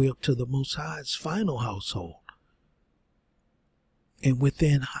 all the way up to the Most High's final household. And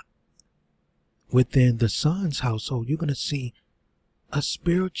within the son's household, you're going to see a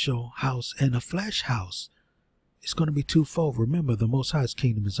spiritual house and a flesh house. It's going to be twofold. Remember, the Most High's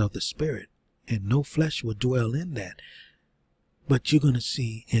kingdom is of the spirit, and no flesh will dwell in that. But you're going to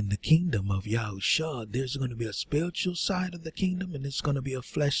see in the kingdom of Yahusha, there's going to be a spiritual side of the kingdom, and there's going to be a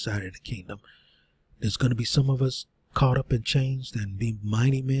flesh side of the kingdom. There's going to be some of us caught up and changed and be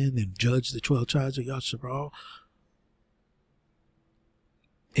mighty men and judge the 12 tribes of Yahsharal.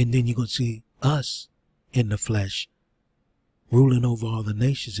 And then you're going to see us in the flesh ruling over all the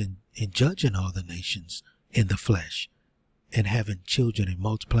nations and judging all the nations in the flesh and having children and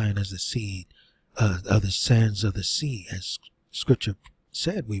multiplying as the seed of the sands of the sea, as Scripture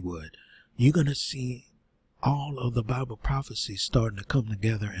said we would. You're going to see all of the Bible prophecies starting to come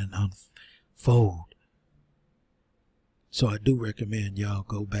together and unfold. So I do recommend y'all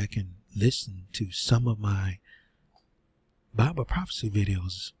go back and listen to some of my Bible prophecy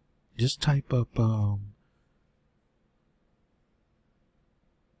videos. Just type up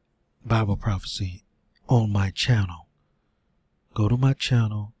Bible prophecy on my channel. Go to my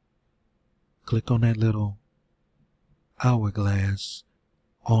channel, click on that little hourglass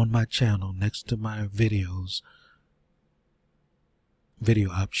on my channel next to my videos,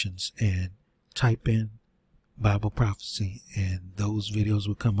 video options, and type in Bible prophecy, and those videos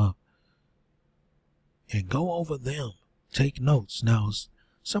will come up. And go over them. Take notes. Now,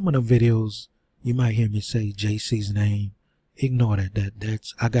 some of the videos you might hear me say JC's name. Ignore that.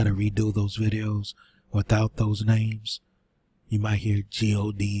 That's I gotta redo those videos without those names. You might hear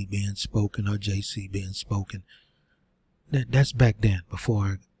God being spoken or JC being spoken. That's back then, before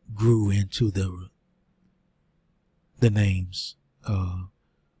I grew into the names,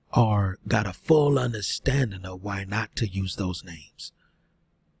 or got a full understanding of why not to use those names.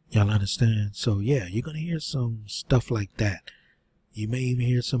 Y'all understand? So yeah, you're gonna hear some stuff like that. You may even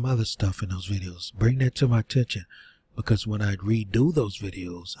hear some other stuff in those videos. Bring that to my attention, because when I redo those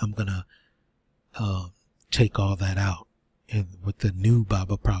videos, I'm gonna take all that out, and with the new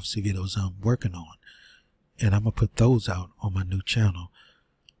Bible prophecy videos I'm working on, and I'm gonna put those out on my new channel.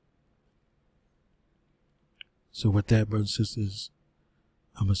 So with that, brothers and sisters,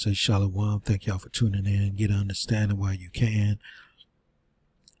 I'm gonna say shalom. Thank y'all for tuning in. Get an understanding while you can,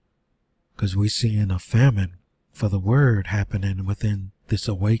 because we're seeing a famine for the word happening within this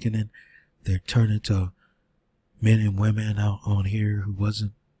awakening. They're turning to men and women out on here who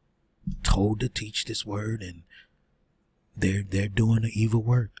wasn't told to teach this word, and they're doing the evil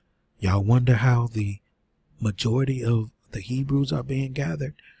work. Y'all wonder how the majority of the Hebrews are being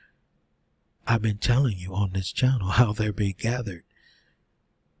gathered? I've been telling you on this channel how they're being gathered,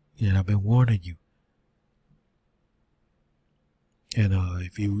 and I've been warning you. And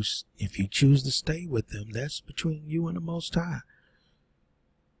if you choose to stay with them, that's between you and the Most High.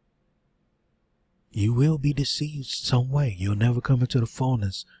 You will be deceived some way. You'll never come into the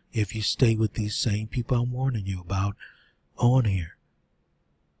fullness if you stay with these same people I'm warning you about on here.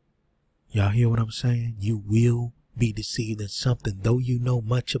 Y'all hear what I'm saying? You will be deceived in something. Though you know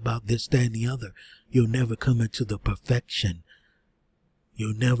much about this, that, and the other, you'll never come into the perfection.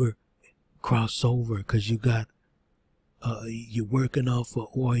 You'll never cross over, because you got you're working off of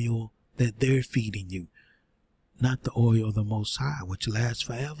oil that they're feeding you, not the oil of the Most High, which lasts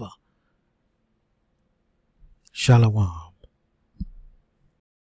forever. Shalom.